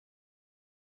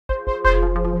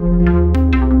Hello,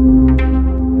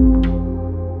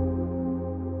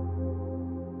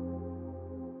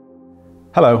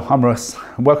 I'm Russ,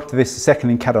 and welcome to this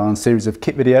second in CADARN series of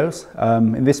kit videos.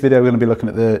 In this video we're going to be looking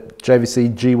at the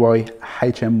JVC GY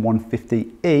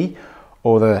HM150E,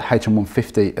 or the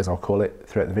HM150 as I'll call it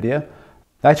throughout the video.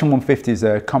 The HM150 is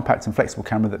a compact and flexible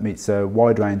camera that meets a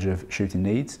wide range of shooting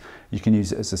needs. You can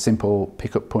use it as a simple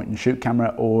pick up, point and shoot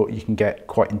camera, or you can get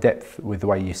quite in depth with the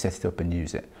way you set it up and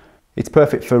use it. It's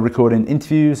perfect for recording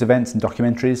interviews, events and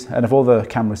documentaries, and of all the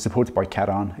cameras supported by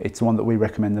CADARN, it's the one that we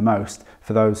recommend the most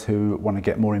for those who want to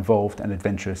get more involved and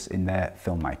adventurous in their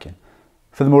filmmaking.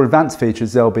 For the more advanced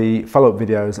features, there'll be follow-up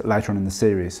videos later on in the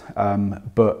series,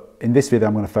 but in this video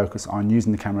I'm going to focus on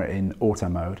using the camera in auto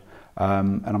mode,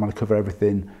 and I'm going to cover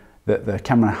everything that the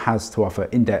camera has to offer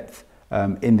in depth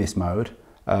in this mode,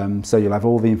 so you'll have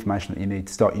all the information that you need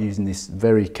to start using this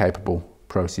very capable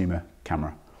prosumer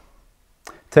camera.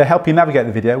 To help you navigate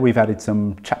the video, we've added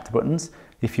some chapter buttons.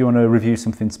 If you want to review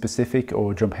something specific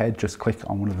or jump ahead, just click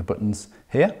on one of the buttons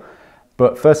here.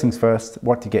 But first things first,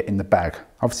 what do you get in the bag?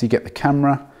 Obviously you get the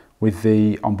camera with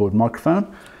the onboard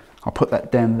microphone. I'll put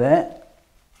that down there.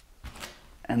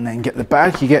 And then get the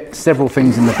bag. You get several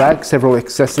things in the bag, several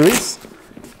accessories.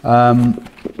 You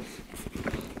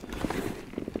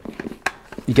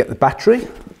get the battery.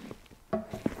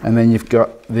 And then you've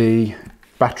got the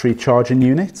battery charging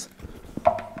unit.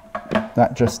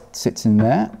 That just sits in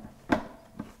there.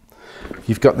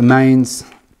 You've got the mains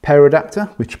power adapter,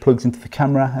 which plugs into the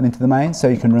camera and into the mains, so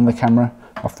you can run the camera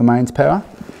off the mains power.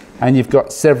 And you've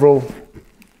got several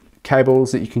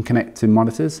cables that you can connect to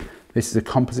monitors. This is a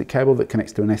composite cable that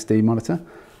connects to an SD monitor.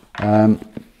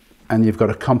 And you've got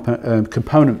a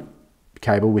component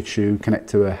cable which you connect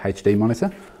to a HD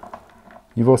monitor.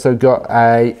 You've also got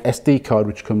a SD card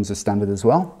which comes as standard as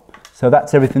well. So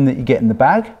that's everything that you get in the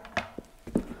bag.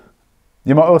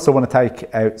 You might also want to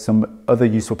take out some other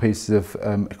useful pieces of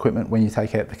equipment when you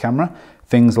take out the camera.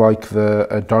 Things like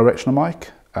a directional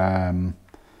mic, a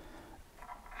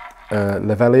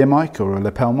lavalier mic or a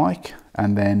lapel mic,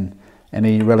 and then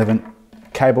any relevant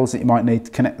cables that you might need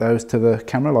to connect those to the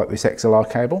camera, like this XLR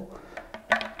cable.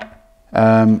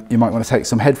 You might want to take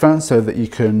some headphones so that you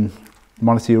can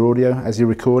monitor your audio as you're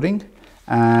recording.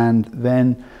 And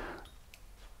then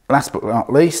last but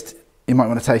not least, you might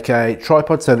want to take a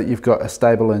tripod so that you've got a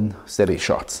stable and steady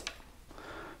shot.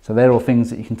 So they're all things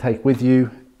that you can take with you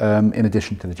in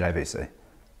addition to the JVC.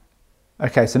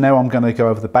 Okay, so now I'm going to go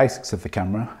over the basics of the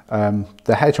camera.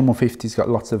 The HM150's got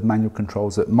lots of manual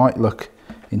controls that might look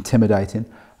intimidating,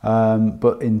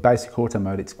 but in basic auto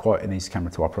mode it's quite an easy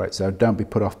camera to operate, so don't be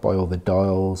put off by all the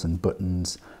dials and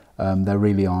buttons. There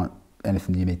really aren't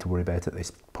anything you need to worry about at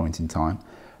this point in time.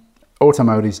 Auto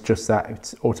mode is just that,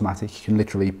 it's automatic. You can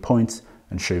literally point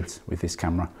and shoot with this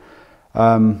camera.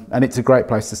 And it's a great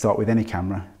place to start with any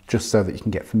camera, just so that you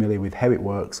can get familiar with how it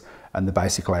works and the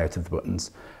basic layout of the buttons.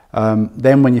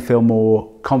 Then when you feel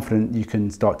more confident, you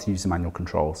can start to use the manual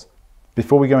controls.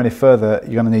 Before we go any further,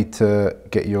 you're going to need to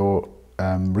get your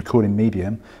recording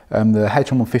medium. The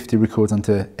HM150 records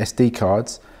onto SD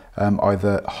cards,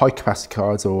 either high capacity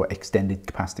cards or extended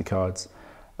capacity cards.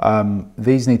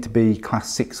 These need to be class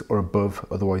 6 or above,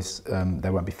 otherwise they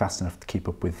won't be fast enough to keep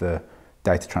up with the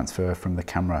data transfer from the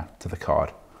camera to the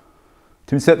card.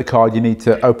 To insert the card, you need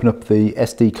to open up the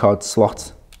SD card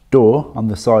slot door on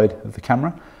the side of the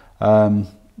camera.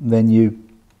 Then you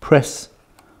press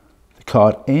the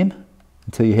card in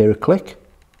until you hear a click,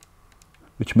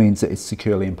 which means that it's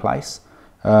securely in place.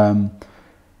 There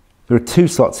are 2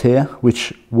 slots here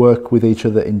which work with each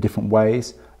other in different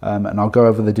ways. And I'll go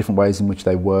over the different ways in which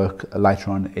they work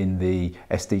later on in the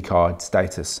SD card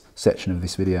status section of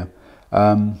this video.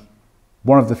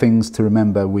 One of the things to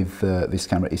remember with this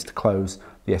camera is to close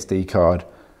the SD card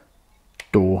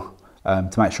door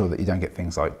to make sure that you don't get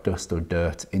things like dust or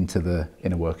dirt into the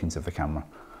inner workings of the camera.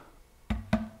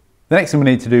 The next thing we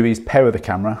need to do is power the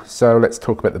camera, so let's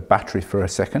talk about the battery for a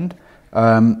second.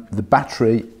 The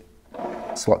battery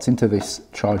slots into this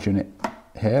charge unit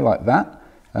here like that.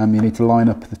 You need to line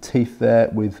up the teeth there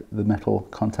with the metal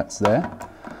contacts there.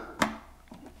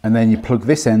 And then you plug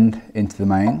this end into the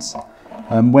mains.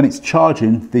 When it's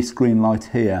charging, this green light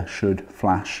here should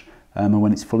flash, and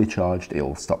when it's fully charged,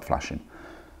 it'll stop flashing.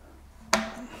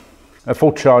 A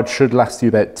full charge should last you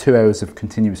about 2 hours of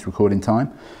continuous recording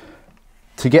time.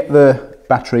 To get the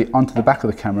battery onto the back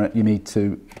of the camera, you need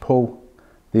to pull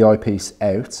the eyepiece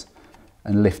out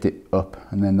and lift it up,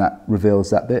 and then that reveals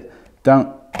that bit.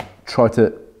 Don't try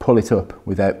to pull it up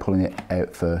without pulling it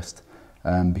out first,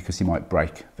 because you might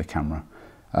break the camera.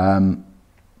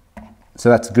 So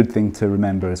that's a good thing to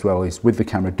remember as well, is with the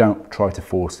camera, don't try to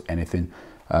force anything.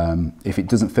 If it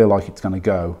doesn't feel like it's going to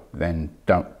go, then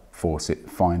don't force it,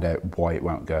 find out why it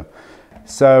won't go.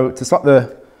 So to slot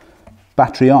the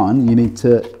battery on, you need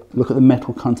to look at the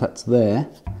metal contacts there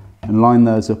and line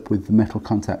those up with the metal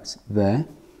contacts there.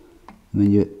 And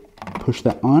then you push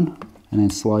that on and then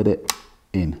slide it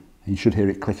in. And you should hear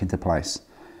it click into place.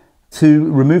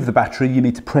 To remove the battery, you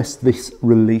need to press this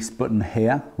release button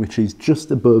here, which is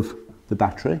just above the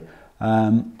battery.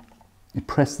 You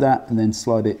press that and then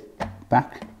slide it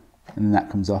back, and then that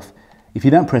comes off. If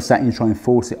you don't press that and you try and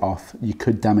force it off, you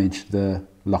could damage the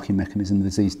locking mechanism.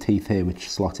 There's these teeth here which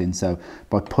slot in, so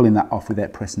by pulling that off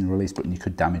without pressing the release button, you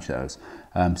could damage those.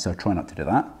 So try not to do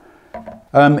that.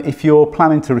 If you're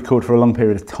planning to record for a long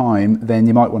period of time, then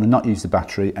you might want to not use the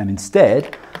battery and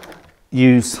instead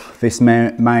use this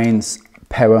mains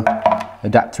power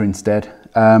adapter instead.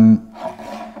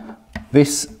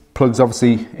 This plugs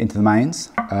obviously into the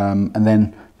mains, and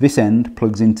then this end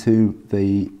plugs into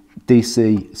the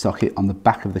DC socket on the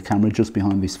back of the camera just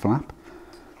behind this flap.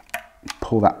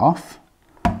 Pull that off,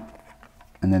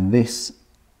 and then this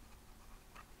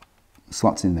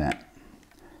slots in there.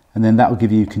 And then that will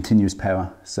give you continuous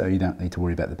power, so you don't need to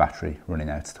worry about the battery running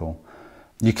out at all.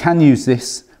 You can use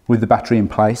this with the battery in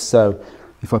place, so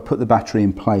if I put the battery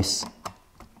in place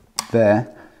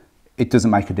there, it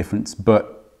doesn't make a difference,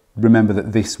 but remember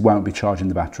that this won't be charging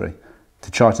the battery.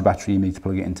 To charge the battery, you need to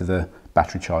plug it into the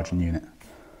battery charging unit.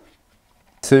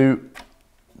 To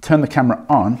turn the camera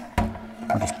on,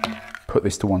 I'll just put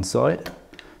this to one side.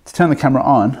 To turn the camera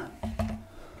on,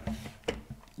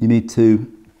 you need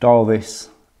to dial this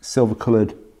silver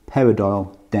coloured power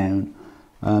dial down.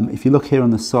 If you look here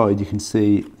on the side, you can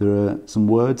see there are some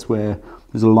words where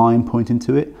there's a line pointing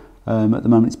to it. At the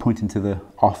moment it's pointing to the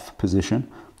off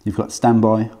position. You've got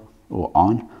standby or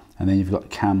on, and then you've got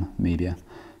cam media.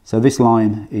 So this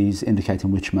line is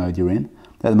indicating which mode you're in.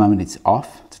 At the moment it's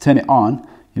off. To turn it on,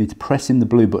 you need to press in the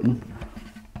blue button.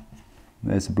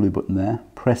 There's the blue button there.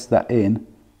 Press that in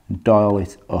and dial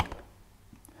it up.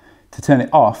 To turn it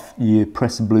off, you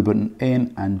press the blue button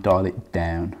in and dial it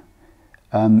down.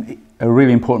 A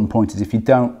really important point is if you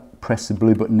don't press the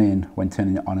blue button in when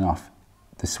turning it on and off,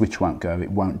 the switch won't go,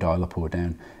 it won't dial up or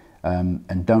down.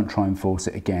 And don't try and force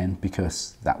it again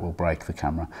because that will break the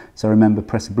camera. So remember,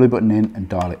 press the blue button in and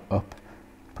dial it up.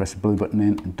 Press the blue button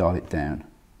in and dial it down.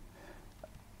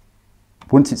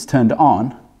 Once it's turned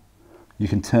on, you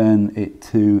can turn it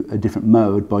to a different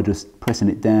mode by just pressing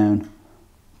it down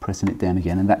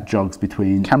again, and that jogs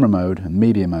between camera mode and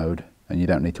media mode, and you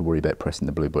don't need to worry about pressing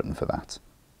the blue button for that.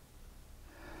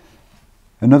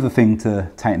 Another thing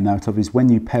to take note of is when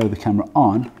you power the camera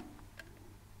on,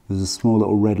 there's a small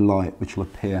little red light which will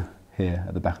appear here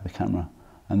at the back of the camera,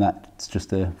 and that's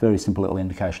just a very simple little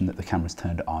indication that the camera's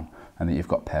turned on and that you've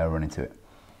got power running to it.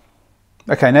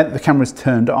 Okay, now that the camera's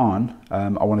turned on,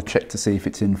 I want to check to see if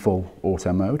it's in full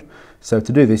auto mode. So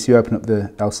to do this, you open up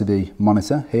the LCD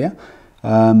monitor here,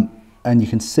 and you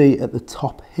can see at the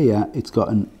top here it's got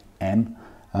an M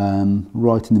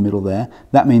right in the middle there.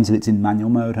 That means that it's in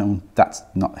manual mode, and that's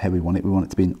not how we want it. We want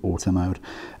it to be in auto mode.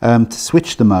 To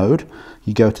switch the mode,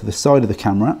 you go to the side of the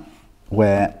camera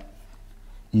where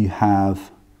you have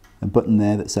a button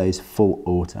there that says full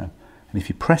auto, and if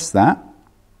you press that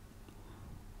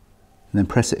and then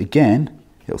press it again,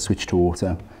 it'll switch to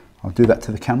auto. I'll do that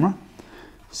to the camera.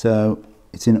 So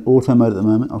it's in auto mode at the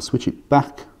moment. I'll switch it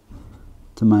back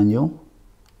to manual.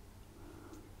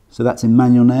 So that's in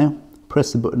manual now.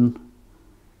 Press the button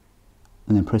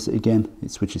and then press it again,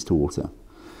 it switches to auto.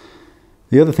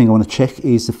 The other thing I want to check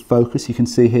is the focus. You can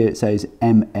see here it says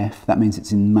MF, that means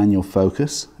it's in manual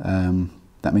focus.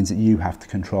 That means that you have to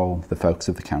control the focus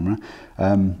of the camera.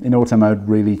 In auto mode,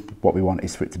 really what we want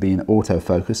is for it to be in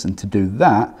autofocus, and to do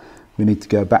that we need to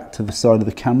go back to the side of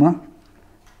the camera,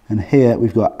 and here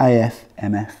we've got AF,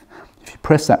 MF. If you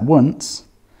press that once,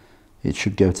 it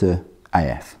should go to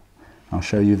AF. I'll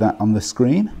show you that on the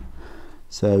screen.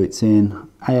 So it's in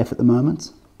AF at the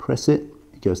moment. Press it,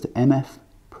 it goes to MF.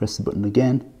 Press the button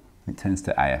again, it turns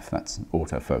to AF. That's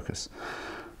autofocus.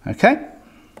 Okay.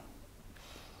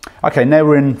 Okay, now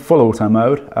we're in full auto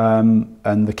mode,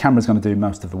 and the camera's going to do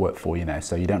most of the work for you now,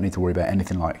 so you don't need to worry about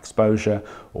anything like exposure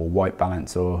or white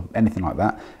balance or anything like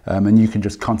that, and you can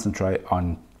just concentrate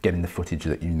on getting the footage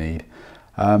that you need.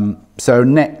 So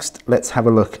next, let's have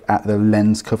a look at the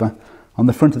lens cover. On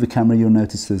the front of the camera, you'll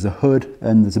notice there's a hood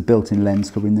and there's a built-in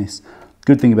lens covering this.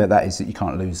 Good thing about that is that you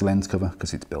can't lose the lens cover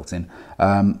because it's built in.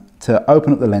 To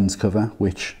open up the lens cover,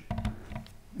 which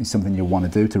is something you'll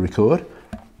want to do to record,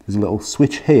 there's a little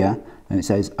switch here and it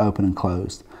says open and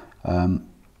closed.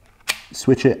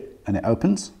 Switch it and it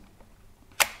opens,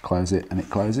 close it and it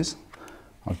closes.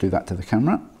 I'll do that to the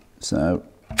camera. So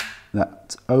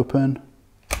that's open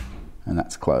and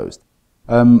that's closed.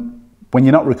 When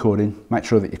you're not recording, make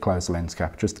sure that you close the lens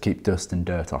cap just to keep dust and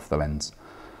dirt off the lens.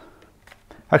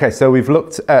 Okay, so we've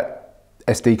looked at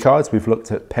SD cards, we've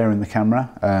looked at pairing the camera,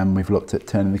 we've looked at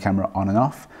turning the camera on and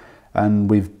off, and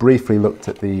we've briefly looked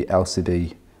at the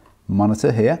LCD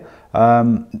monitor here.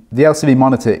 The LCD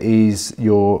monitor is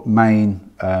your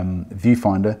main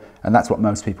viewfinder, and that's what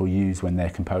most people use when they're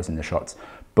composing the shots.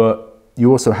 But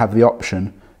you also have the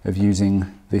option of using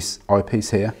this eyepiece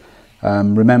here.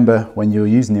 Remember when you're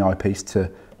using the eyepiece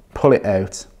to pull it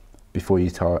out before you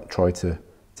try to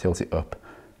tilt it up.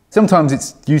 Sometimes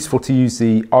it's useful to use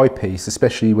the eyepiece,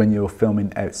 especially when you're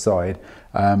filming outside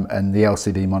and the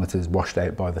LCD monitor is washed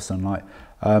out by the sunlight.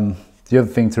 The other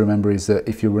thing to remember is that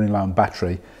if you're running low on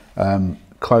battery,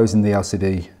 closing the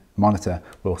LCD monitor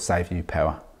will save you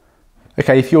power.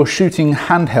 Okay, if you're shooting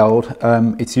handheld,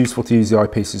 it's useful to use the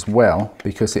eyepiece as well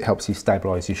because it helps you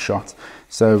stabilize your shot.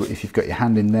 So if you've got your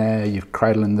hand in there, you're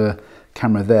cradling the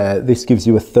camera there, this gives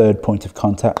you a third point of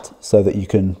contact so that you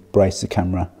can brace the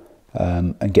camera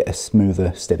and get a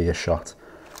smoother, steadier shot.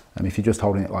 And if you're just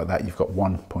holding it like that, you've got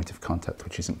one point of contact,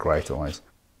 which isn't great always.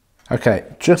 Okay,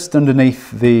 just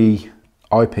underneath the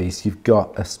eyepiece, you've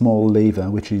got a small lever,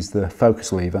 which is the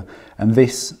focus lever, and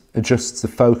this adjusts the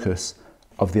focus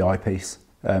of the eyepiece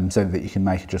so that you can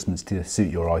make adjustments to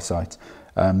suit your eyesight.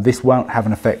 This won't have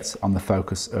an effect on the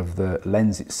focus of the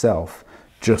lens itself,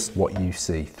 just what you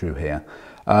see through here.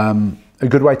 A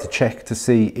good way to check to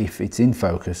see if it's in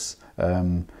focus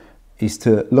is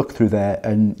to look through there,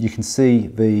 and you can see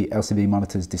the LCD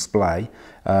monitor's display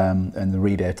and the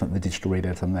readout, the digital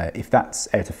readout on there. If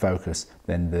that's out of focus,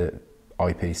 then the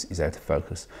eyepiece is out of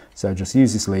focus. So just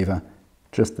use this lever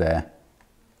just there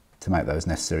to make those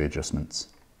necessary adjustments.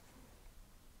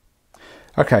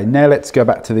 Okay, now let's go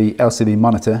back to the LCD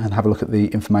monitor and have a look at the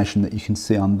information that you can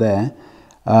see on there.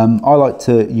 I like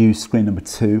to use screen number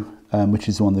 2, which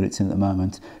is the one that it's in at the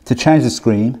moment. To change the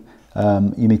screen,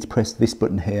 you need to press this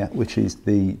button here, which is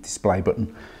the display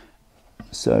button.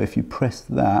 So if you press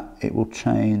that, it will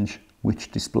change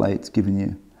which display it's giving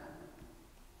you.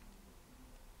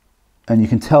 And you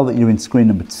can tell that you're in screen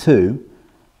number 2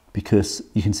 because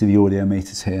you can see the audio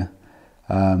meters here,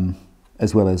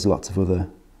 as well as lots of other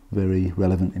very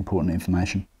relevant, important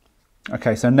information.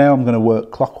 Okay, so now I'm going to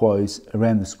work clockwise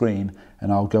around the screen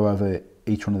and I'll go over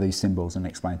each one of these symbols and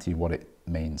explain to you what it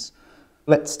means.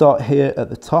 Let's start here at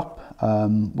the top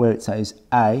where it says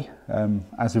A.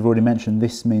 As we've already mentioned,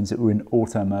 this means that we're in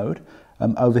auto mode.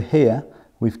 Over here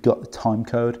we've got the time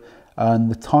code,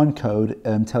 and the time code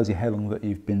tells you how long that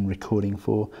you've been recording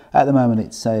for. At the moment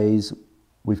it says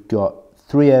we've got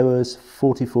 3 hours,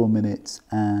 44 minutes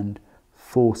and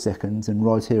 4 seconds, and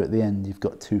right here at the end you've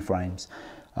got 2 frames.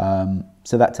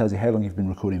 So that tells you how long you've been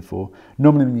recording for.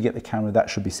 Normally when you get the camera that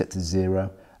should be set to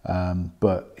 0,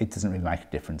 but it doesn't really make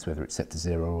a difference whether it's set to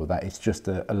 0 or that. It's just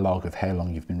a log of how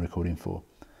long you've been recording for.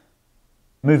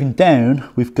 Moving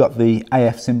down, we've got the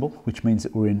AF symbol, which means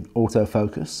that we're in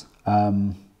autofocus,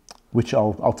 which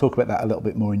I'll talk about that a little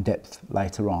bit more in depth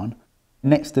later on.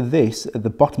 Next to this, at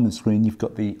the bottom of the screen, you've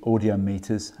got the audio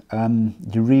meters.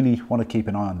 You really want to keep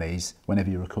an eye on these whenever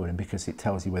you're recording because it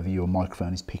tells you whether your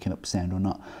microphone is picking up sound or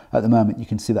not. At the moment, you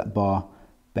can see that bar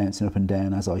bouncing up and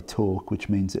down as I talk, which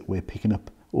means that we're picking up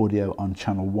audio on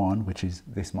channel 1, which is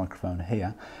this microphone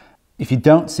here. If you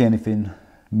don't see anything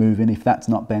moving, if that's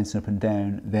not bouncing up and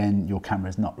down, then your camera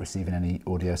is not receiving any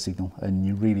audio signal, and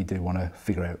you really do want to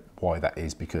figure out why that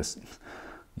is because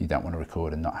you don't want to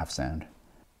record and not have sound.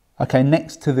 Okay,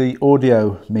 next to the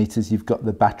audio meters, you've got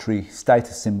the battery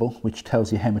status symbol, which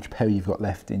tells you how much power you've got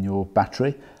left in your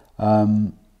battery.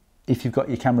 If you've got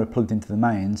your camera plugged into the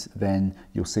mains, then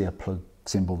you'll see a plug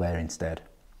symbol there instead.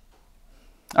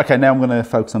 Okay, now I'm going to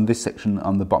focus on this section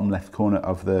on the bottom left corner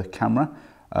of the camera.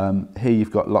 Here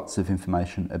you've got lots of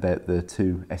information about the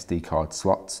 2 SD card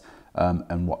slots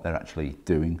and what they're actually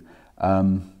doing.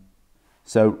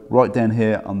 So right down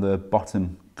here on the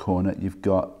bottom corner you've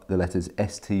got the letters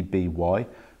STBY,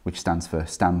 which stands for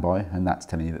standby, and that's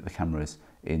telling you that the camera is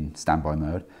in standby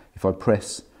mode. If I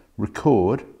press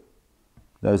record,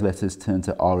 those letters turn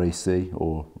to REC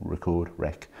or record,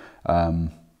 rec,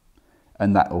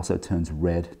 and that also turns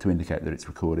red to indicate that it's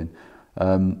recording.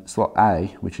 Slot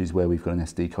A, which is where we've got an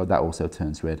SD card, that also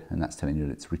turns red, and that's telling you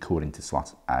that it's recording to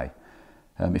slot A.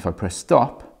 If I press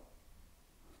stop,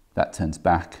 that turns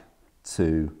back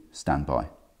to standby.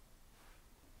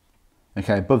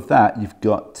 Okay, above that you've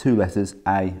got 2 letters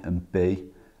A and B,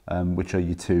 which are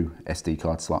your 2 SD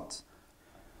card slots.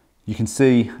 You can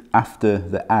see after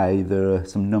the A there are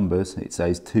some numbers. It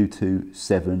says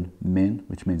 227 min,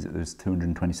 which means that there's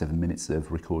 227 minutes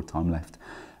of record time left.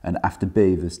 And after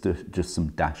B there's just some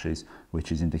dashes,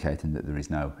 which is indicating that there is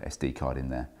no SD card in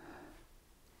there.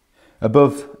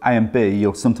 Above A and B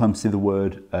you'll sometimes see the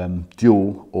word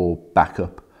dual or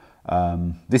backup.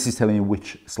 This is telling you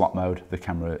which slot mode the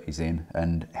camera is in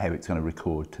and how it's going to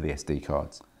record to the SD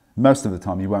cards. Most of the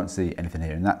time you won't see anything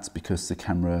here, and that's because the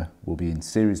camera will be in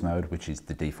series mode, which is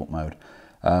the default mode.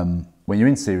 When you're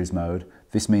in series mode,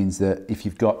 this means that if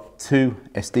you've got two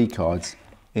SD cards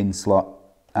in slot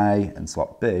A and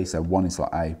slot B, so one in slot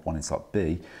A, one in slot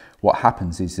B, what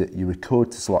happens is that you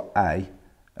record to slot A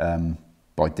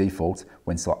by default.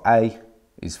 When slot A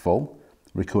is full,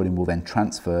 recording will then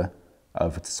transfer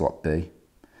over to slot B.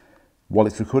 While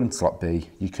it's recording to slot B,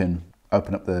 you can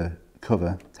open up the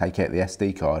cover, take out the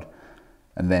SD card,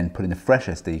 and then put in a fresh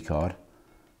SD card,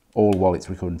 all while it's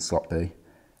recording to slot B.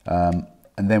 And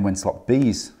then when slot B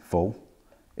is full,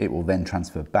 it will then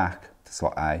transfer back to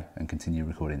slot A and continue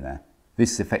recording there.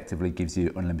 This effectively gives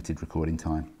you unlimited recording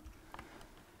time.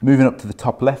 Moving up to the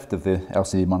top left of the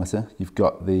LCD monitor, you've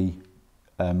got the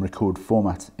record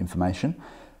format information.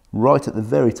 Right at the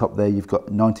very top there, you've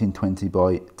got 1920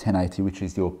 by 1080, which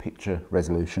is your picture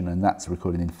resolution, and that's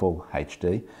recording in full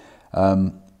HD.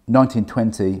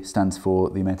 1920 stands for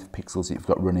the amount of pixels that you've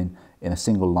got running in a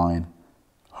single line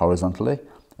horizontally,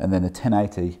 and then the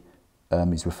 1080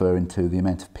 is referring to the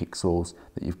amount of pixels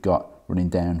that you've got running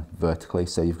down vertically.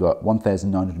 So you've got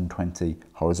 1920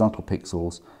 horizontal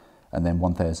pixels and then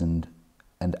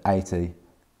 1080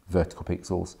 vertical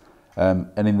pixels.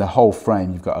 And in the whole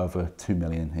frame you've got over 2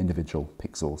 million individual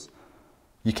pixels.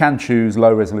 You can choose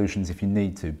low resolutions if you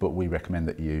need to, but we recommend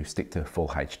that you stick to full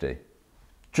HD.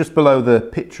 Just below the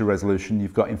picture resolution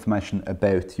you've got information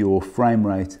about your frame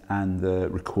rate and the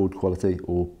record quality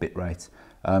or bit rate.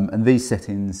 And these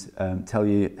settings tell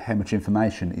you how much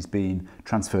information is being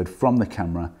transferred from the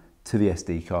camera to the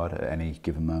SD card at any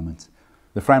given moment.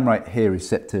 The frame rate here is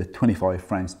set to 25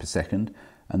 frames per second,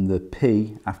 and the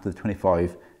P after the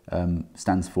 25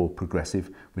 stands for progressive,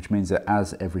 which means that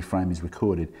as every frame is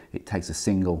recorded, it takes a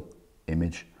single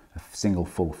image, a single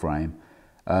full frame.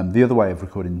 The other way of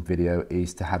recording video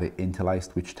is to have it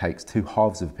interlaced, which takes two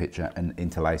halves of a picture and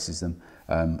interlaces them,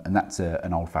 and that's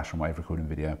an old-fashioned way of recording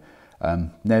video.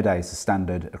 Nowadays, the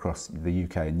standard across the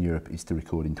UK and Europe is to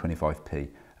record in 25p,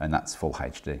 and that's full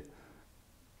HD.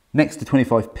 Next to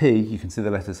 25p, you can see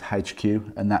the letters HQ,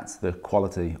 and that's the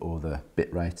quality or the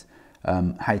bit rate.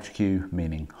 HQ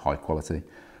meaning high quality.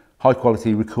 High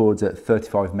quality records at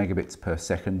 35 megabits per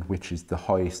second, which is the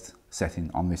highest setting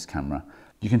on this camera.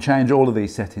 You can change all of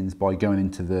these settings by going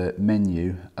into the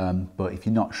menu, but if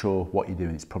you're not sure what you're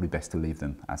doing, it's probably best to leave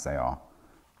them as they are.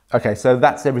 Okay, so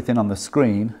that's everything on the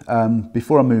screen.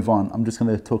 Before I move on, I'm just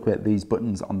going to talk about these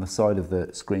buttons on the side of the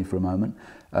screen for a moment.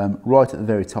 Right at the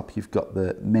very top, you've got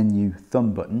the menu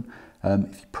thumb button.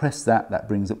 If you press that, that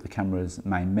brings up the camera's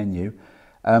main menu.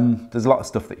 There's a lot of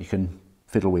stuff that you can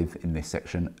fiddle with in this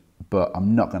section, but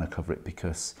I'm not going to cover it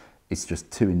because it's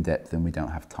just too in-depth and we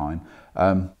don't have time.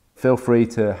 Feel free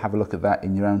to have a look at that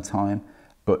in your own time,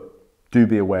 but do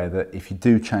be aware that if you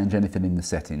do change anything in the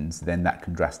settings, then that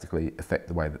can drastically affect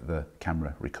the way that the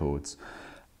camera records.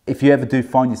 If you ever do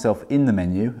find yourself in the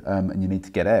menu and you need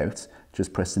to get out,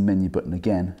 just press the menu button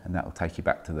again and that will take you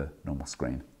back to the normal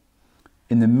screen.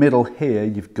 In the middle here,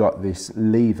 you've got this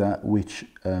lever which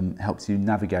helps you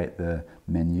navigate the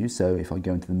menu. So if I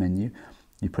go into the menu,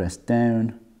 you press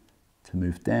down to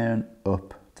move down,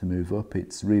 up to move up.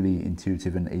 It's really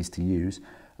intuitive and easy to use.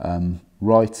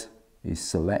 Right is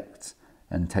select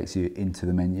and takes you into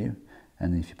the menu.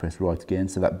 And if you press right again,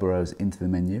 so that burrows into the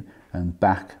menu, and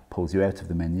back pulls you out of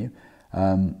the menu.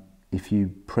 If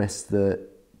you press the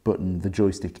button, the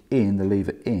joystick in, the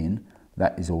lever in,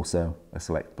 that is also a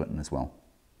select button as well.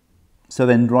 So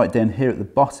then right down here at the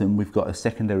bottom, we've got a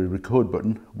secondary record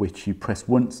button, which you press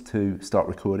once to start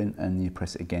recording and you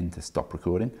press it again to stop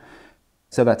recording.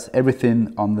 So that's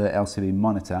everything on the LCD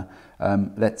monitor.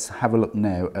 Let's have a look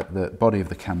now at the body of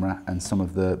the camera and some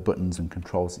of the buttons and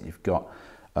controls that you've got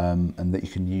and that you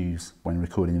can use when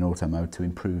recording in auto mode to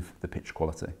improve the picture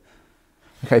quality.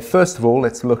 Okay, first of all,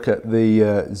 let's look at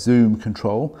the zoom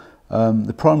control.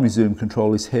 The primary zoom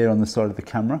control is here on the side of the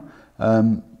camera.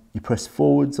 You press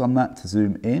forwards on that to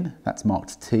zoom in, that's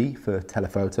marked T for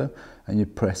telephoto, and you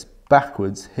press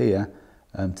backwards here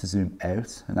to zoom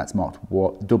out, and that's marked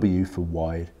W for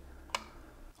wide.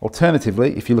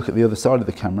 Alternatively, if you look at the other side of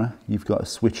the camera, you've got a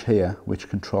switch here which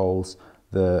controls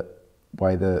the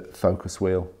way the focus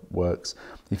wheel works.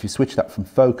 If you switch that from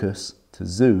focus to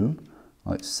zoom,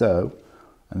 like so,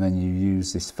 and then you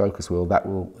use this focus wheel, that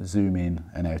will zoom in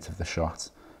and out of the shot.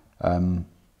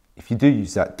 If you do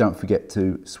use that, don't forget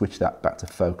to switch that back to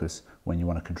focus when you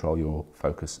want to control your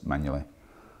focus manually.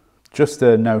 Just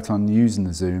a note on using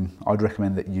the zoom, I'd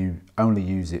recommend that you only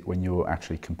use it when you're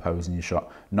actually composing your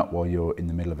shot, not while you're in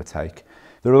the middle of a take.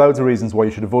 There are loads of reasons why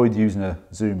you should avoid using a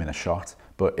zoom in a shot,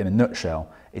 but in a nutshell,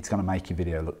 it's going to make your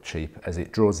video look cheap as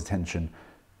it draws attention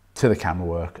to the camera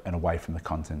work and away from the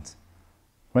content.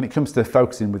 When it comes to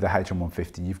focusing with the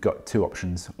HM150, you've got two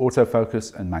options,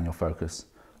 autofocus and manual focus.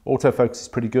 Autofocus is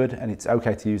pretty good and it's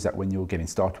okay to use that when you're getting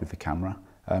started with the camera.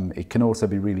 It can also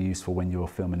be really useful when you're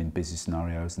filming in busy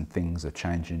scenarios and things are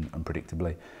changing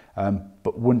unpredictably.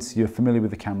 But once you're familiar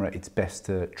with the camera, it's best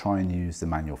to try and use the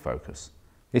manual focus.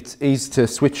 It's easy to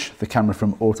switch the camera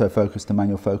from autofocus to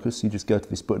manual focus. You just go to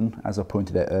this button, as I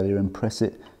pointed out earlier, and press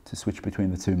it to switch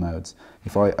between the two modes.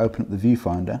 If I open up the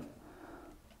viewfinder,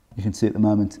 you can see at the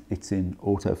moment it's in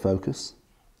autofocus.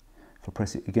 If I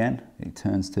press it again, it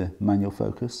turns to manual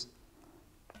focus.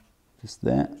 Just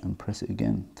there, and press it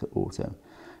again to auto.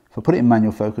 If I put it in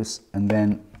manual focus and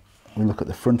then we look at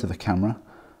the front of the camera,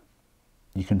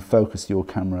 you can focus your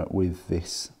camera with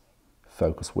this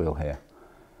focus wheel here.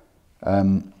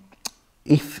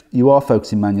 If you are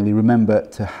focusing manually, remember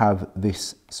to have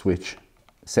this switch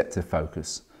set to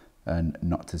focus and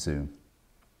not to zoom.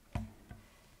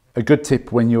 A good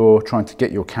tip when you're trying to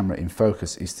get your camera in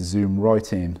focus is to zoom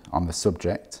right in on the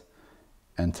subject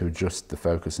and to adjust the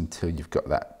focus until you've got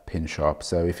that pin sharp.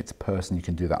 So if it's a person, you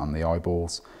can do that on the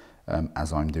eyeballs,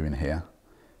 as I'm doing here.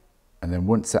 And then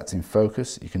once that's in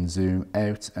focus, you can zoom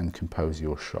out and compose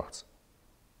your shot.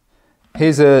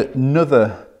 Here's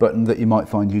another button that you might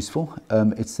find useful.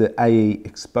 It's the AE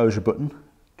exposure button,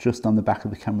 just on the back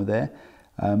of the camera there.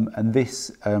 And this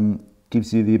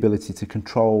gives you the ability to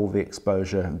control the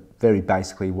exposure very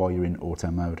basically while you're in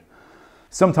auto mode.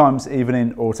 Sometimes even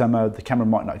in auto mode, the camera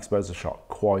might not expose the shot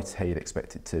quite how you'd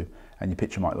expect it to, and your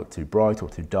picture might look too bright or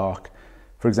too dark.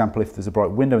 For example, if there's a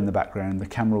bright window in the background, the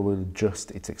camera will adjust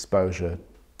its exposure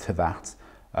to that.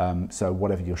 So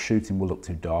whatever you're shooting will look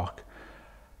too dark.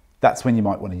 That's when you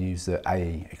might want to use the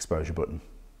AE exposure button.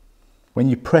 When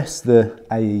you press the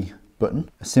AE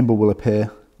button, a symbol will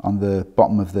appear on the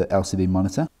bottom of the LCD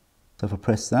monitor. So if I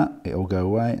press that, it will go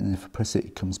away, and if I press it,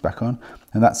 it comes back on.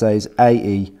 And that says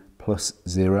AE plus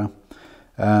 0.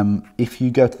 If you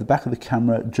go to the back of the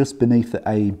camera, just beneath the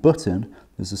AE button,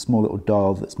 there's a small little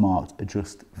dial that's marked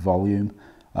adjust volume.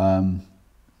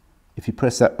 If you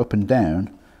press that up and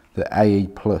down, the AE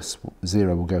plus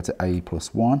 0 will go to AE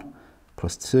plus 1,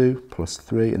 plus 2, plus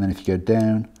 3, and then if you go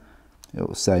down, it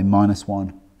will say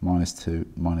 -1, -2,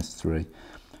 -3.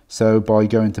 So by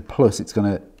going to plus, it's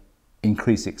going to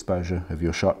increase the exposure of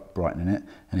your shot, brightening it,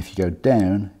 and if you go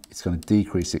down, it's going to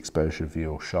decrease the exposure of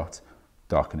your shot,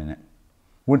 darkening it.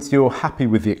 Once you're happy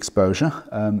with the exposure,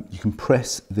 you can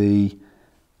press the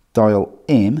dial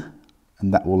in,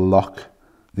 and that will lock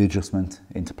the adjustment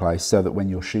into place so that when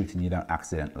you're shooting, you don't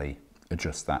accidentally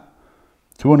adjust that.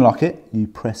 To unlock it, you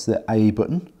press the AE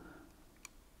button,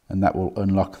 and that will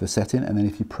unlock the setting, and then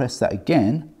if you press that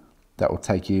again, that will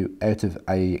take you out of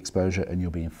AE exposure and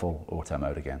you'll be in full auto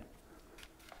mode again.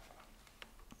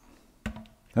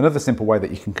 Another simple way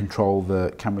that you can control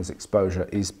the camera's exposure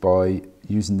is by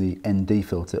using the ND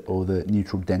filter or the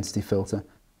neutral density filter.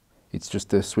 It's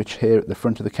just a switch here at the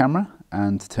front of the camera,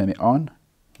 and to turn it on,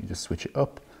 you just switch it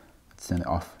up. To turn it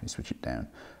off, you switch it down.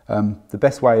 The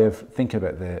best way of thinking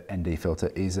about the ND filter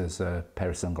is as a pair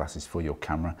of sunglasses for your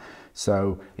camera.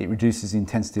 So it reduces the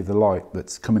intensity of the light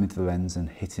that's coming into the lens and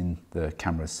hitting the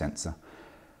camera's sensor.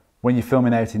 When you're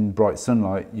filming out in bright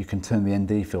sunlight, you can turn the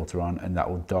ND filter on and that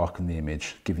will darken the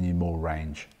image, giving you more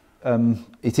range.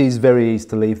 It is very easy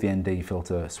to leave the ND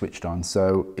filter switched on,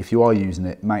 so if you are using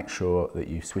it, make sure that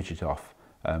you switch it off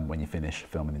when you finish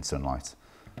filming in sunlight.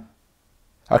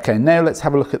 Okay, now let's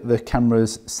have a look at the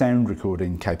camera's sound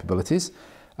recording capabilities.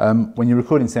 When you're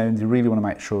recording sound, you really want to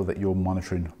make sure that you're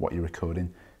monitoring what you're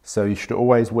recording. So you should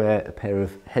always wear a pair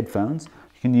of headphones.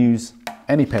 You can use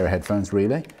any pair of headphones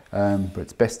really, but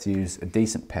it's best to use a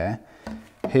decent pair.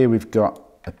 Here we've got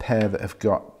a pair that have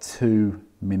got 2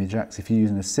 mini jacks. If you're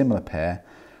using a similar pair,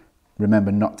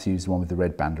 remember not to use the one with the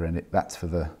red band around it. That's for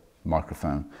the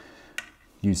microphone.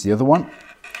 Use the other one.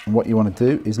 And what you want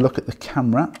to do is look at the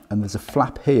camera, and there's a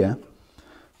flap here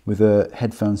with a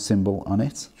headphone symbol on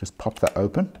it. Just pop that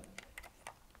open.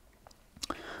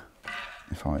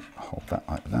 If I hold that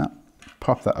like that,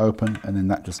 pop that open, and then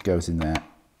that just goes in there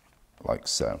like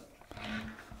so.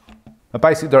 A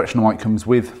basic directional light comes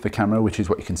with the camera, which is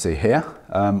what you can see here.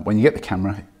 When you get the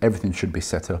camera, everything should be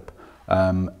set up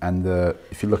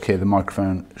if you look here, the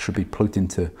microphone should be plugged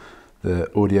into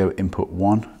the audio input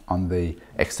 1 on the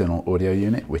external audio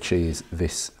unit, which is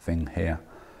this thing here.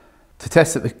 To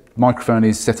test that the microphone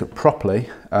is set up properly,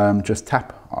 just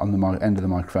tap on the end of the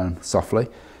microphone softly.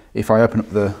 If I open up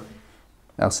the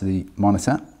LCD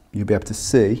monitor, you'll be able to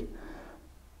see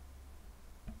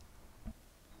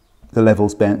the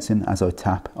levels bouncing as I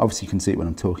tap. Obviously you can see it when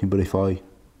I'm talking, but if I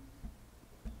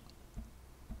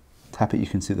tap it, you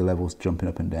can see the levels jumping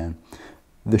up and down.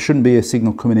 There shouldn't be a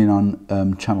signal coming in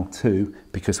on channel 2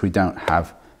 because we don't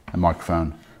have a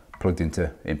microphone plugged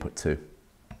into input 2.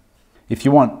 If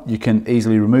you want, you can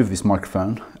easily remove this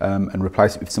microphone and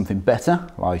replace it with something better,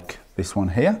 like this one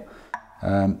here.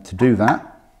 To do that,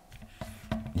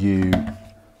 you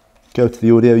go to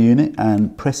the audio unit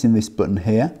and press in this button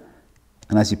here,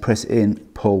 and as you press it in,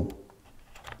 pull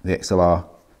the XLR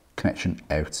connection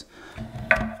out.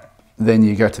 Then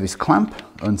you go to this clamp,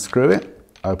 unscrew it,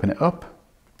 open it up,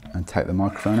 and take the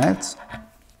microphone out.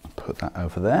 Put that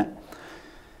over there.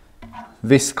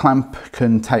 This clamp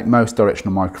can take most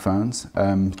directional microphones.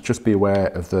 Just be aware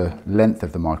of the length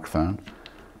of the microphone.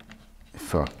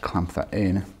 If I clamp that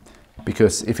in,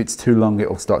 because if it's too long,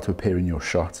 it'll start to appear in your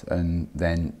shot, and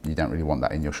then you don't really want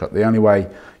that in your shot. The only way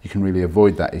you can really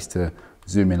avoid that is to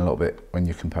zoom in a little bit when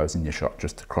you're composing your shot,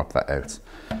 just to crop that out.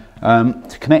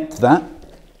 To connect that,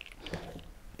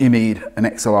 you need an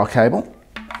XLR cable.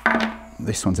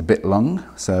 This one's a bit long,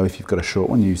 so if you've got a short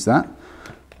one, use that.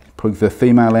 Plug the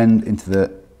female end into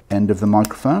the end of the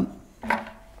microphone,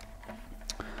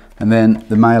 and then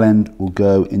the male end will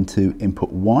go into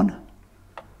input 1,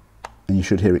 and you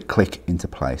should hear it click into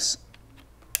place,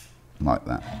 like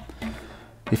that.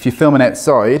 If you're filming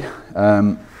outside,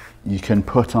 you can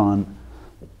put on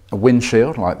a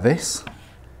windshield like this,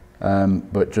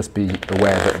 but just be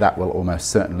aware that that will almost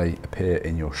certainly appear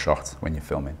in your shot when you're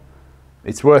filming.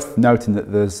 It's worth noting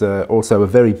that there's also a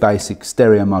very basic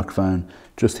stereo microphone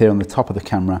just here on the top of the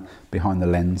camera behind the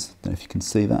lens. I don't know if you can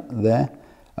see that there.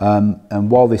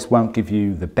 And while this won't give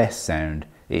you the best sound,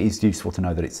 it is useful to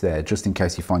know that it's there, just in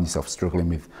case you find yourself struggling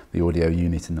with the audio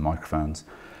unit and the microphones.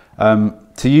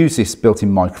 To use this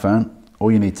built-in microphone,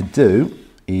 all you need to do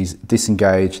is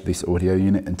disengage this audio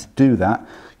unit, and to do that,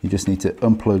 you just need to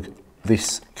unplug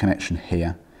this connection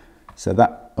here. So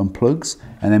that unplugs,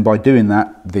 and then by doing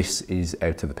that, this is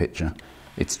out of the picture.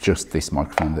 It's just this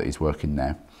microphone that is working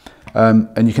now.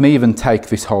 And you can even take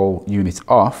this whole unit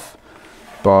off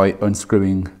by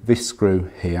unscrewing this screw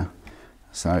here.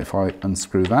 So if I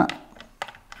unscrew that,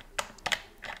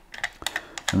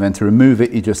 and then to remove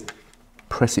it, you just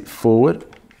press it forward,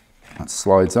 that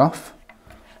slides off,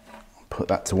 put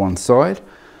that to one side.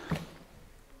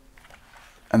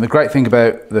 And the great thing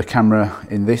about the camera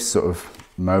in this sort of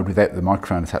mode without the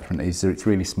microphone attachment is that it's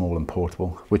really small and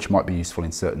portable, which might be useful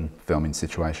in certain filming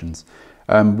situations.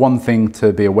 One thing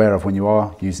to be aware of when you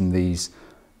are using these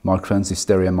microphones, this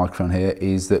stereo microphone here,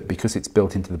 is that because it's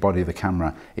built into the body of the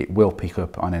camera, it will pick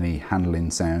up on any handling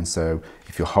sound. So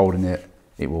if you're holding it,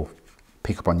 it will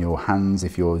pick up on your hands.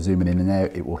 If you're zooming in and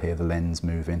out, it will hear the lens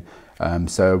moving.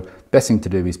 So best thing to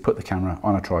do is put the camera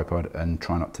on a tripod and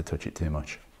try not to touch it too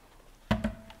much.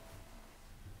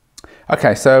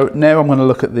 Okay, so now I'm going to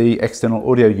look at the external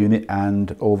audio unit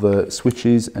and all the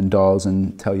switches and dials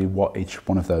and tell you what each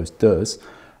one of those does.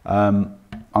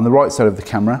 On the right side of the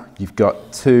camera, you've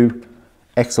got two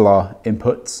XLR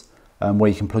inputs where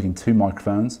you can plug in two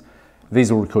microphones.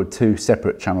 These will record two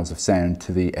separate channels of sound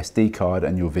to the SD card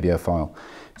and your video file.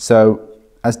 So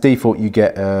as default, you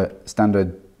get a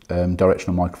standard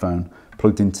directional microphone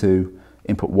plugged into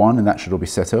input 1, and that should all be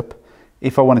set up.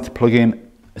 If I wanted to plug in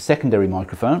a secondary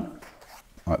microphone,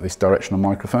 like this directional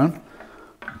microphone,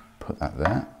 put that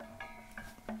there.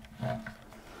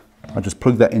 I'll just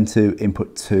plug that into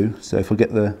input 2. So if I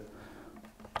get the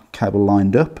cable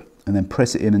lined up and then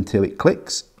press it in until it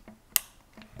clicks.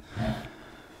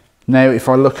 Now if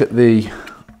I look at the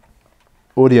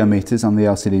audio meters on the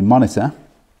LCD monitor,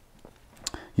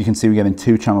 you can see we're getting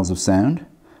two channels of sound.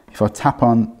 If I tap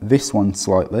on this one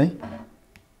slightly,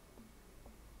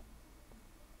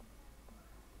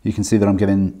 you can see that I'm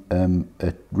getting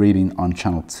a reading on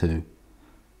channel 2.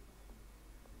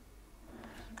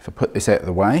 If I put this out of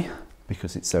the way,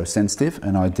 because it's so sensitive,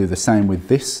 and I do the same with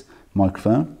this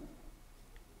microphone,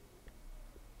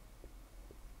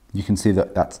 you can see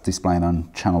that that's displaying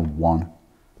on channel 1.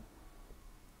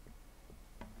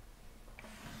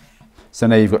 So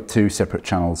now you've got two separate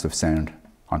channels of sound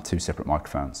on two separate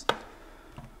microphones.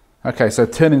 Okay, so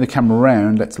turning the camera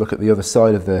around, let's look at the other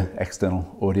side of the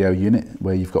external audio unit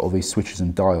where you've got all these switches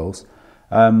and dials.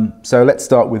 So let's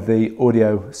start with the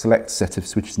audio select set of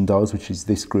switches and dials, which is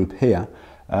this group here.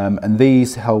 And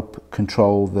these help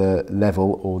control the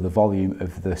level or the volume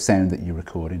of the sound that you're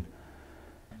recording.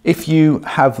 If you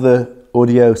have the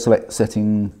audio select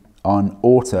setting on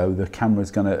auto, the camera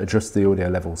is going to adjust the audio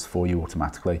levels for you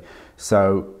automatically.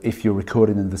 So if you're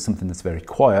recording and there's something that's very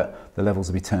quiet, the levels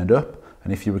will be turned up.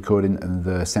 And if you're recording and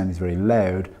the sound is very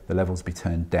loud, the levels will be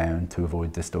turned down to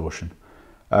avoid distortion.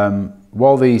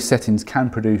 While these settings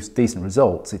can produce decent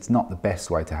results, it's not the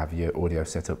best way to have your audio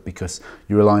set up because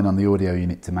you're relying on the audio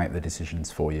unit to make the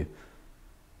decisions for you.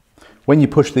 When you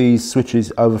push these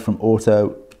switches over from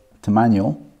auto to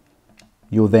manual,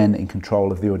 you're then in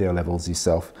control of the audio levels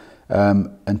yourself.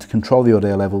 And to control the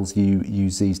audio levels, you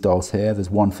use these dials here. There's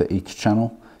one for each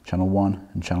channel, channel 1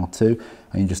 and channel 2,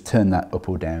 and you just turn that up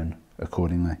or down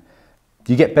accordingly.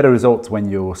 You get better results when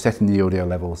you're setting the audio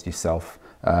levels yourself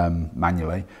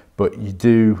manually, but you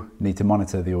do need to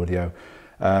monitor the audio.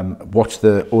 Watch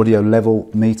the audio level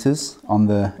meters on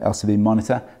the LCD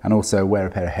monitor and also wear a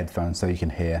pair of headphones so you can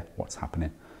hear what's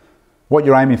happening. What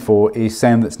you're aiming for is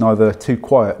sound that's neither too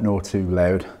quiet nor too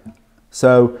loud.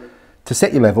 So to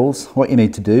set your levels, what you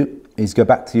need to do is go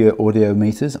back to your audio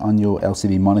meters on your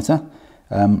LCD monitor.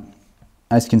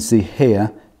 As you can see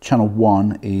here, channel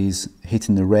 1 is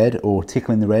hitting the red or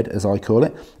tickling the red as I call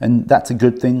it, and that's a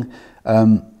good thing.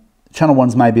 Channel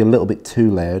 1's maybe a little bit too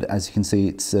loud. As you can see,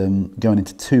 it's going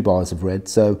into 2 bars of red,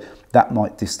 so that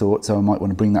might distort, so I might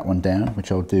want to bring that one down,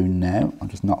 which I'll do now. I'll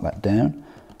just knock that down.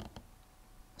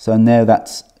 So now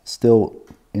that's still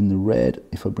in the red.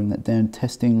 If I bring that down,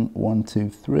 testing 1, 2,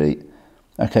 3.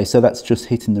 Okay, so that's just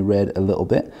hitting the red a little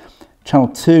bit. Channel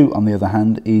 2, on the other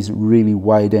hand, is really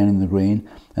way down in the green,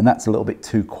 and that's a little bit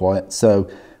too quiet. So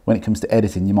when it comes to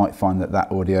editing, you might find that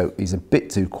that audio is a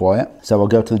bit too quiet. So I'll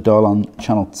go to the dial on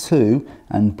channel 2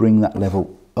 and bring that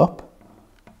level up.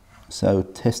 So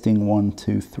testing 1,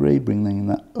 2, 3, bringing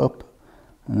that up,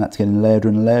 and that's getting louder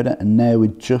and louder. And now we're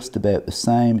just about the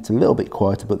same. It's a little bit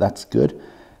quieter, but that's good.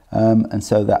 And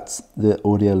so that's the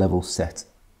audio level set.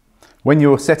 When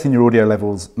you're setting your audio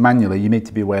levels manually, you need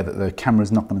to be aware that the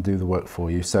camera's not going to do the work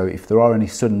for you. So if there are any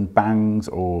sudden bangs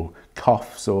or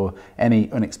coughs or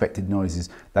any unexpected noises,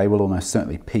 they will almost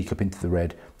certainly peak up into the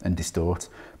red and distort.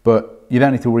 But you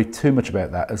don't need to worry too much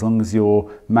about that. As long as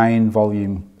your main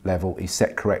volume level is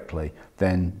set correctly,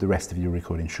 then the rest of your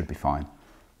recording should be fine.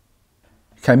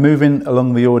 Okay, moving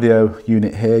along the audio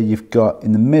unit here, you've got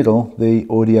in the middle the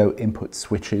audio input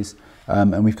switches.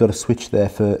 And we've got a switch there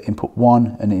for input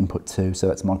 1 and input 2, so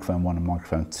that's microphone 1 and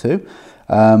microphone 2.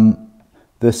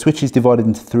 The switch is divided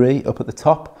into 3. Up at the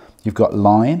top, you've got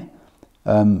line.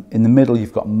 In the middle,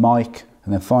 you've got mic,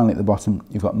 and then finally at the bottom,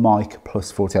 you've got mic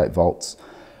plus 48 volts.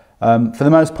 For the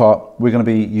most part, we're going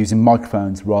to be using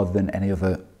microphones rather than any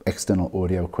other external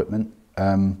audio equipment.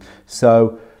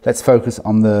 So let's focus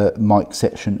on the mic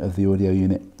section of the audio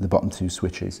unit, the bottom 2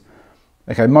 switches.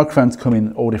 Okay, microphones come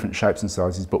in all different shapes and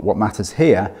sizes, but what matters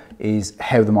here is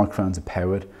how the microphones are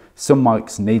powered. Some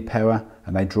mics need power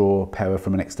and they draw power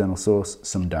from an external source,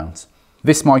 some don't.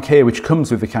 This mic here, which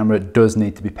comes with the camera, does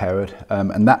need to be powered,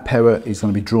 and that power is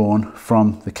going to be drawn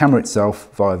from the camera itself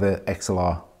via the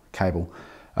XLR cable.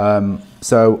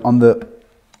 So on the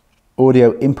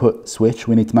audio input switch,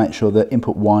 we need to make sure that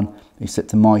input 1 is set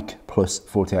to mic plus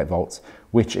 48 volts,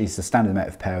 which is the standard amount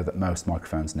of power that most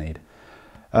microphones need.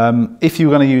 If you're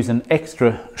going to use an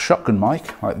extra shotgun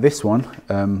mic like this one,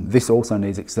 this also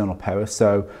needs external power.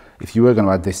 So if you were going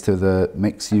to add this to the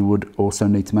mix, you would also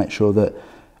need to make sure that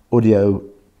audio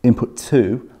input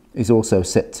 2 is also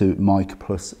set to mic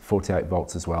plus 48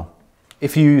 volts as well.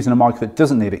 If you're using a mic that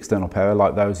doesn't need external power,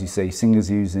 like those you see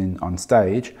singers using on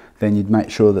stage, then you'd make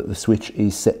sure that the switch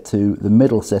is set to the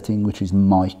middle setting, which is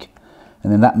mic.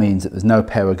 And then that means that there's no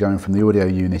power going from the audio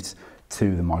unit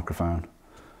to the microphone.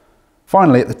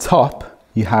 Finally, at the top,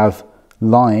 you have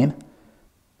line,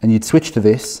 and you'd switch to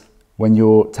this when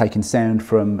you're taking sound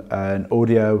from an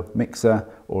audio mixer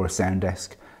or a sound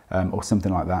desk or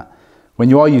something like that. When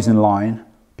you are using line,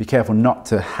 be careful not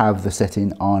to have the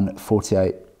setting on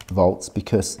 48 volts,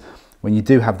 because when you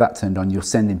do have that turned on, you're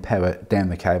sending power down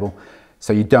the cable.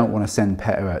 So you don't want to send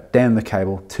power down the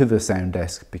cable to the sound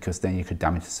desk, because then you could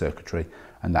damage the circuitry,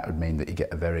 and that would mean that you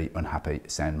get a very unhappy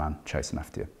sound man chasing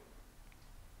after you.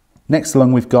 Next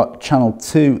along, we've got channel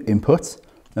 2 input,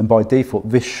 and by default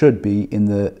this should be in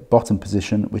the bottom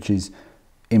position, which is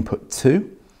input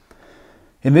 2.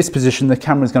 In this position, the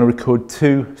camera is going to record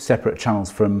 2 separate channels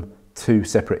from 2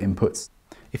 separate inputs.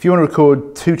 If you want to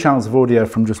record 2 channels of audio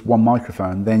from just one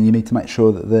microphone, then you need to make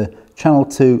sure that the channel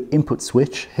 2 input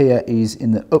switch here is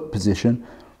in the up position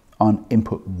on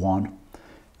input 1.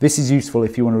 This is useful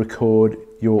if you want to record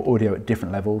your audio at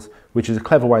different levels, which is a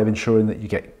clever way of ensuring that you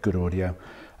get good audio.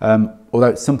 Although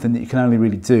it's something that you can only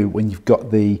really do when you've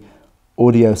got the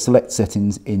audio select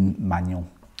settings in manual.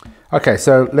 Okay,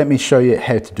 so let me show you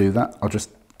how to do that. I'll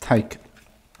just take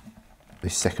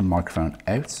this second microphone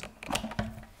out.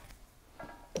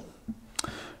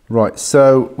 Right,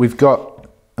 so we've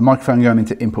got a microphone going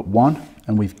into input 1,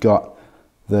 and we've got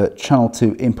the channel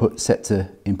 2 input set to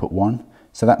input 1.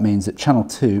 So that means that channel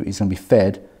 2 is going to be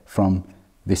fed from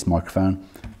this microphone.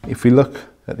 If we look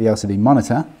at the LCD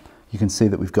monitor, you can see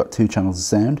that we've got 2 channels of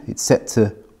sound. It's set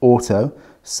to auto,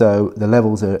 so the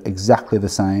levels are exactly the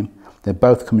same. They're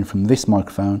both coming from this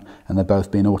microphone, and they're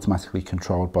both being automatically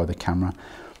controlled by the camera.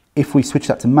 If we switch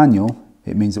that to manual,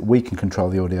 it means that we can control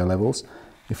the audio levels.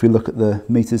 If we look at the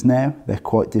meters now, they're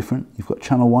quite different. You've got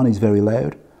channel 1 is very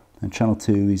loud, and channel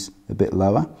 2 is a bit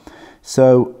lower.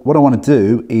 So what I want to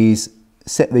do is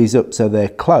set these up so they're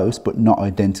close but not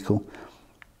identical.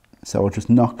 So I'll just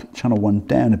knock channel 1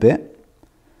 down a bit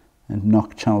and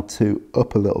knock channel 2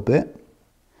 up a little bit.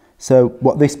 So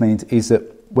what this means is that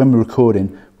when we're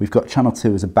recording, we've got channel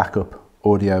 2 as a backup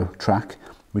audio track,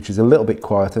 which is a little bit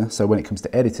quieter. So when it comes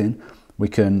to editing, we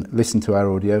can listen to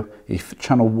our audio. If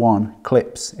channel 1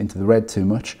 clips into the red too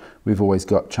much, we've always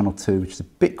got channel 2, which is a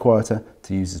bit quieter,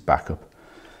 to use as backup.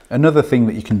 Another thing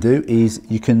that you can do is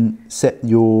you can set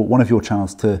one of your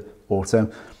channels to auto.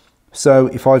 So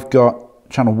if I've got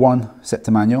channel 1 set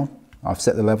to manual, I've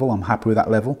set the level, I'm happy with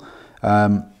that level.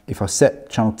 If I set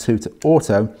channel 2 to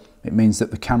auto, it means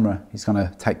that the camera is going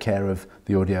to take care of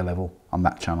the audio level on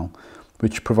that channel,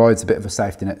 which provides a bit of a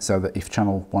safety net so that if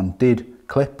channel 1 did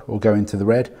clip or go into the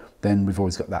red, then we've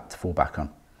always got that to fall back on.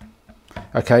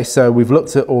 Okay, so we've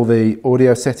looked at all the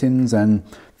audio settings and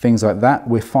things like that.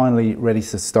 We're finally ready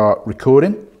to start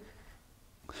recording.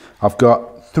 I've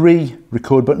got 3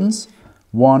 record buttons,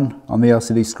 one on the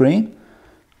LCD screen,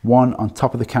 one on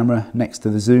top of the camera next to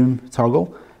the zoom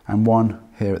toggle, and one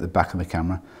here at the back of the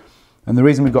camera. And the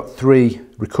reason we've got 3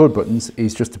 record buttons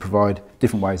is just to provide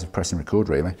different ways of pressing record,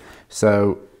 really.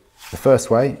 So the first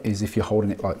way is if you're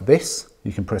holding it like this,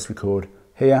 you can press record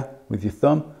here with your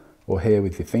thumb or here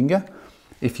with your finger.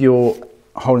 If you're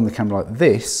holding the camera like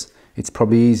this, it's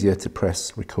probably easier to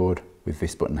press record with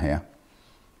this button here.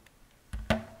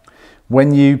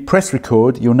 When you press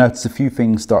record, you'll notice a few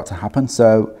things start to happen.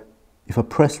 So if I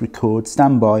press record,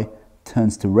 standby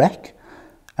turns to rec,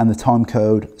 and the time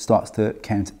code starts to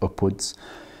count upwards.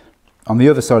 On the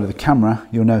other side of the camera,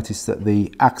 you'll notice that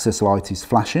the access light is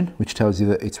flashing, which tells you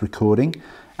that it's recording.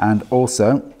 And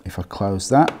also, if I close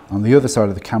that, on the other side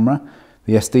of the camera,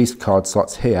 the SD card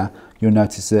slots here, you'll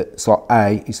notice that slot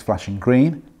A is flashing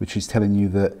green, which is telling you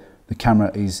that the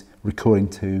camera is recording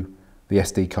to the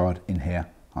SD card in here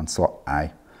on slot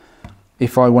A.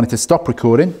 If I wanted to stop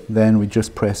recording, then we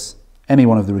just press any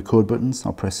one of the record buttons.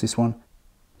 I'll press this one.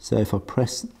 So if I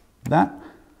press that,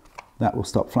 that will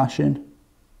stop flashing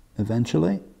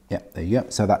eventually. Yep, there you go.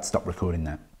 So that's stopped recording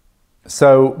now.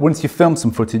 So once you've filmed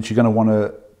some footage, you're going to want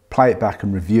to play it back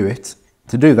and review it.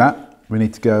 To do that, we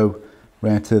need to go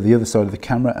round to the other side of the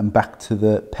camera and back to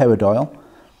the power dial.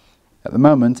 At the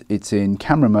moment, it's in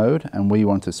camera mode, and we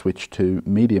want to switch to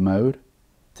media mode.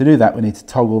 To do that, we need to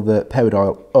toggle the power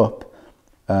dial up,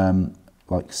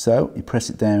 like so. You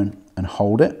press it down and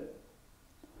hold it.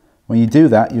 When you do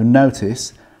that, you'll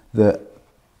notice that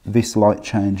this light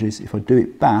changes. If I do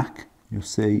it back, you'll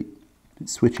see it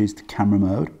switches to camera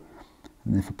mode.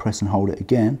 And if I press and hold it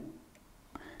again,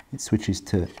 it switches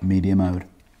to media mode.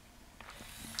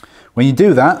 When you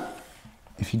do that,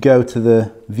 if you go to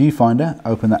the viewfinder,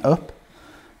 open that up,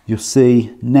 you'll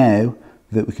see now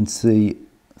that we can see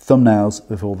thumbnails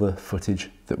of all the footage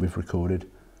that we've recorded.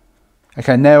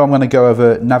 Okay, now I'm going to go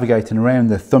over navigating around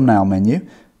the thumbnail menu.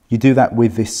 You do that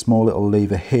with this small little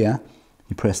lever here.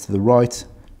 You press to the right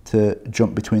to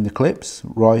jump between the clips,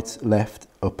 right, left,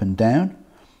 up and down.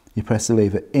 You press the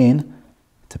lever in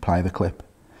to play the clip.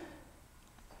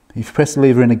 If you press the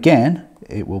lever in again,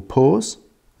 it will pause,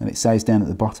 and it says down at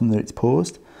the bottom that it's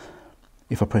paused.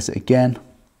 If I press it again,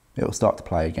 it will start to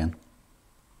play again.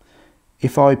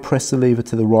 If I press the lever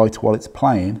to the right while it's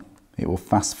playing, it will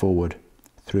fast forward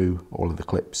through all of the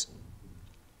clips.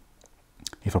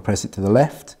 If I press it to the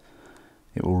left,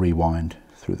 it will rewind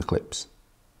through the clips.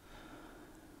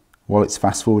 While it's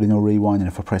fast forwarding or rewinding,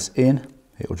 if I press in,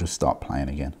 it will just start playing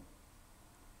again.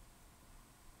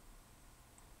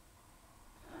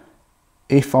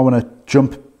 If I want to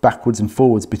jump backwards and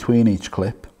forwards between each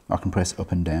clip, I can press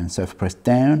up and down. So if I press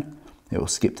down, it will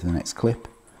skip to the next clip.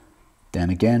 Down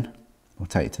again, will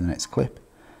take it to the next clip.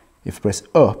 If I press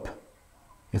up,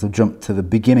 it'll jump to the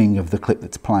beginning of the clip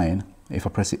that's playing if I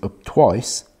press it up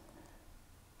twice,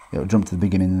 it'll jump to the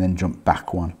beginning and then jump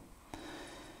back one.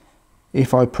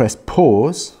 If I press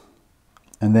pause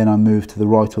and then I move to the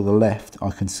right or the left,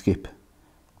 I can skip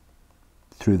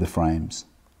through the frames.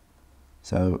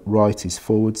 So right is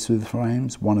forwards through the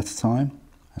frames, one at a time,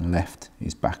 and left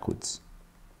is backwards,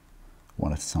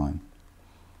 one at a time.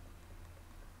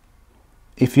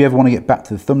 If you ever want to get back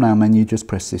to the thumbnail menu, just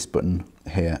press this button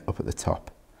here up at the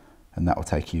top, and that will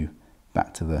take you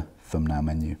back to the thumbnail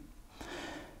menu.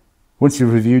 Once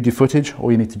you've reviewed your footage,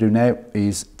 all you need to do now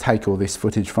is take all this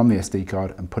footage from the SD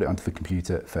card and put it onto the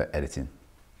computer for editing.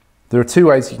 There are two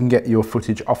ways you can get your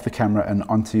footage off the camera and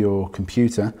onto your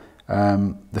computer.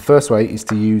 The first way is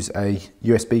to use a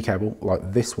USB cable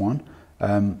like this one.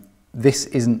 This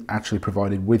isn't actually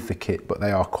provided with the kit, but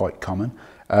they are quite common.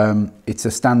 It's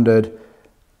a standard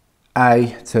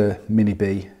A to mini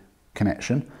B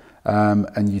connection,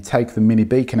 and you take the mini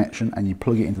B connection and you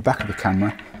plug it into the back of the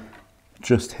camera.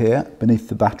 Just here beneath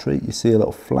the battery you see a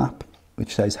little flap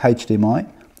which says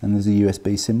HDMI, and there's a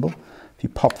USB symbol. If you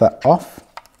pop that off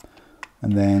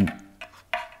and then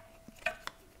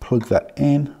plug that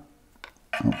in,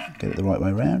 get it the right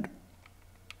way around,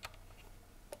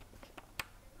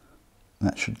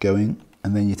 that should go in,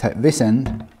 and then you take this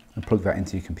end and plug that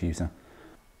into your computer.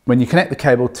 When you connect the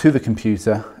cable to the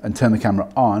computer and turn the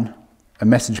camera on, a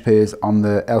message appears on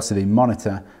the LCD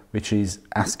monitor which is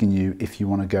asking you if you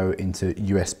want to go into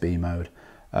USB mode.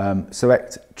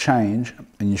 Select change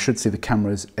and you should see the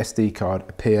camera's SD card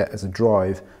appear as a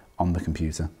drive on the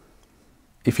computer.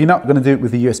 If you're not going to do it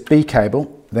with the USB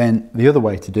cable, then the other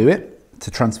way to do it, to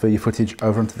transfer your footage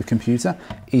over onto the computer,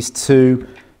 is to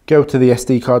go to the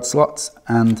SD card slots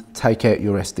and take out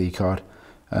your SD card.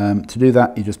 To do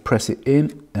that, you just press it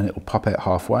in and it will pop out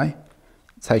halfway.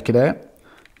 Take it out,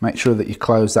 make sure that you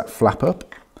close that flap up.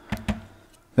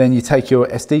 Then you take your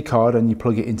SD card and you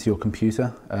plug it into your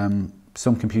computer.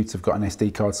 Some computers have got an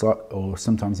SD card slot, or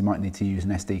sometimes you might need to use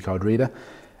an SD card reader.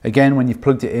 Again, when you've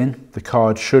plugged it in, the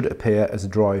card should appear as a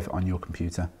drive on your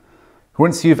computer.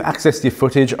 Once you've accessed your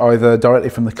footage either directly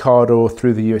from the card or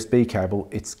through the USB cable,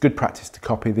 it's good practice to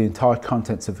copy the entire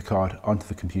contents of the card onto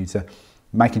the computer,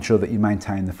 making sure that you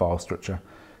maintain the file structure.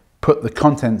 Put the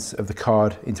contents of the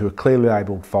card into a clearly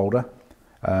labelled folder.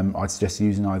 I'd suggest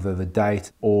using either the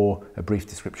date or a brief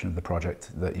description of the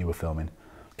project that you were filming.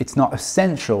 It's not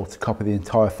essential to copy the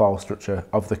entire file structure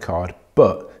of the card,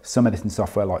 but some editing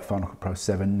software like Final Cut Pro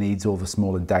 7 needs all the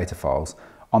smaller data files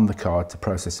on the card to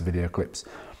process the video clips.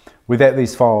 Without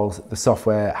these files, the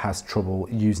software has trouble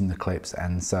using the clips,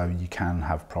 and so you can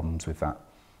have problems with that.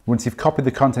 Once you've copied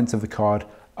the contents of the card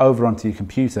over onto your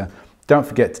computer, don't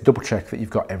forget to double check that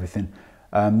you've got everything.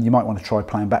 You might want to try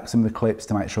playing back some of the clips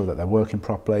to make sure that they're working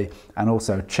properly, and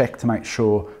also check to make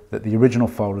sure that the original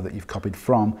folder that you've copied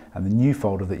from and the new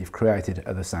folder that you've created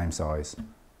are the same size.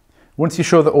 Once you're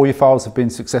sure that all your files have been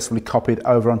successfully copied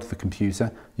over onto the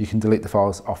computer, you can delete the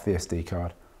files off the SD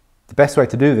card. The best way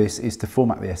to do this is to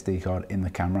format the SD card in the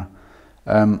camera.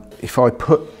 If I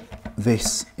put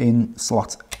this in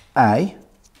slot A,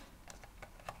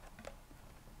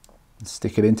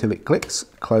 stick it in till it clicks,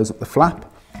 close up the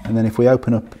flap, and then if we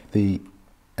open up the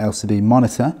LCD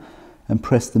monitor and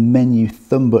press the menu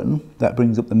thumb button, that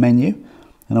brings up the menu,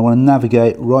 and I want to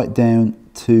navigate right down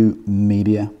to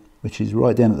media, which is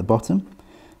right down at the bottom.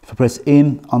 If I press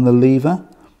in on the lever,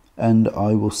 and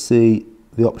I will see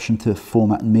the option to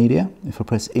format media. If I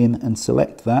press in and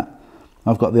select that,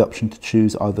 I've got the option to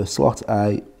choose either slot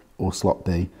A or slot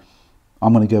B.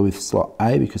 I'm going to go with slot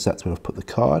A because that's where I've put the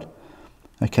card.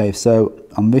 Okay, so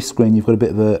on this screen you've got a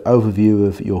bit of an overview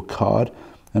of your card,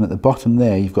 and at the bottom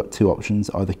there you've got two options,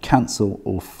 either cancel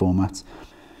or format.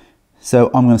 So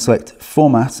I'm going to select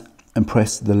format and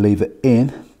press the lever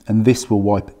in, and this will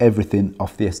wipe everything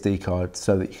off the SD card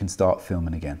so that you can start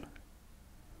filming again.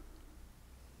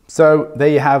 So there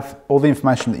you have all the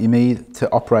information that you need to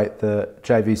operate the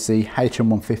JVC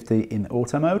HM150 in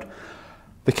auto mode.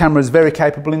 The camera is very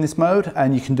capable in this mode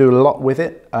and you can do a lot with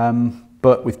it,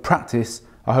 but with practice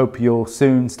I hope you'll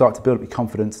soon start to build up your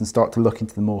confidence and start to look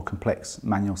into the more complex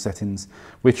manual settings,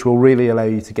 which will really allow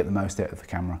you to get the most out of the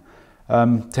camera.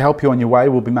 To help you on your way,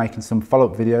 we'll be making some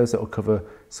follow-up videos that will cover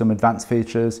some advanced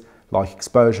features like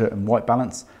exposure and white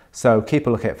balance, so keep a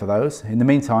lookout for those. In the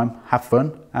meantime, have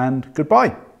fun and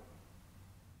goodbye.